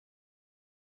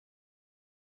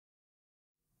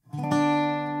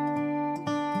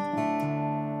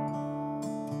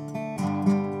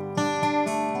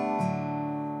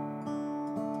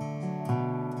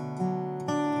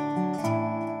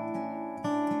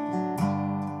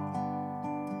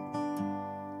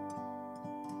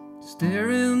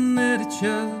staring at each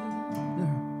other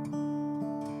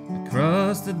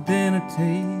across the dinner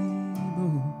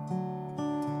table,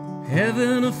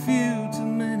 having a few too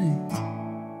many.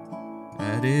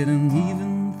 I didn't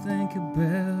even think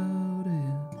about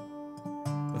it,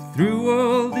 but through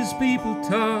all these people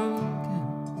talking,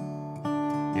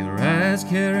 your eyes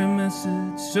carry a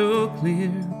message so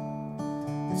clear.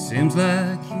 It seems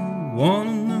like you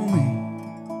wanna know me.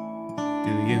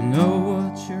 Do you know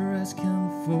what you're asking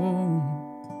for?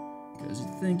 'Cause you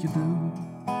think you do,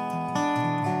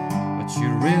 but you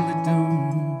really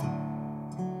don't.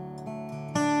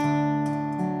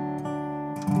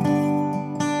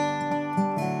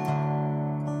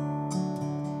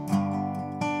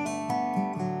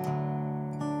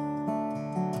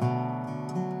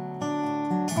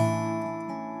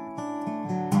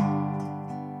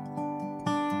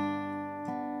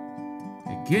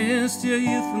 Against your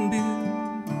youth and beauty,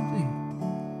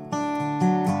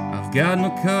 I've got no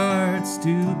cards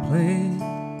to play.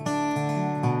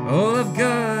 All I've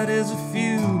got is a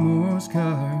few more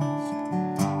scars.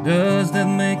 Does that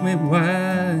make me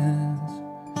wise?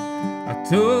 I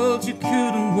told you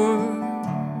couldn't work.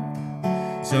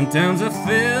 Sometimes I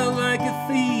feel like a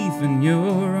thief in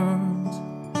your arms,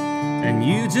 and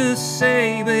you just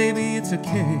say, baby, it's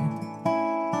okay.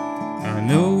 I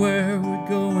know where we're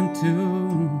going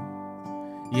to.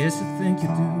 Yes, I think you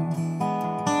do,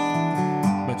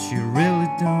 but you really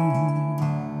don't.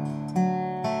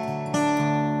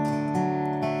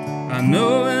 I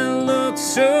know it looks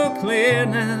so clear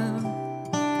now,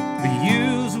 the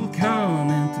use will come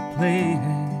into play.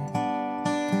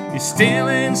 You still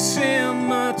ain't seen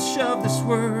much of this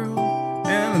world,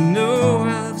 and I know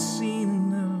I've seen enough.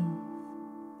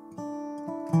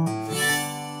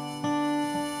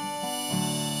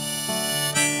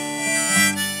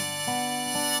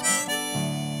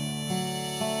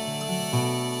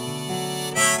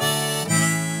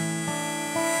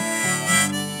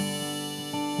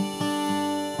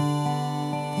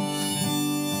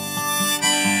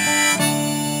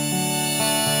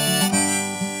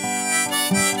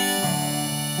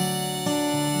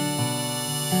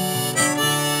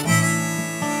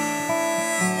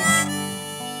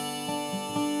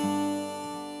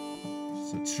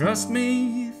 Trust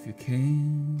me if you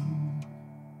can,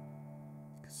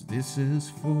 'cause this is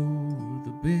for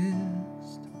the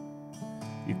best.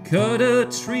 You cut a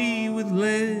tree with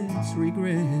less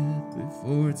regret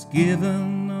before it's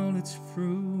given all its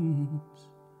fruits.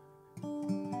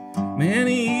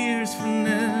 Many years from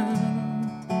now,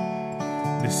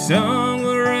 the song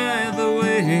will ride the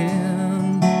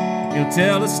wind. You'll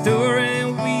tell a story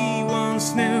we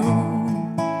once knew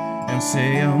and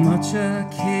say how much I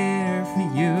care for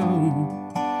you.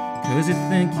 'Cause you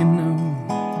think you know,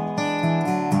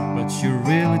 but you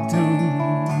really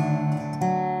don't.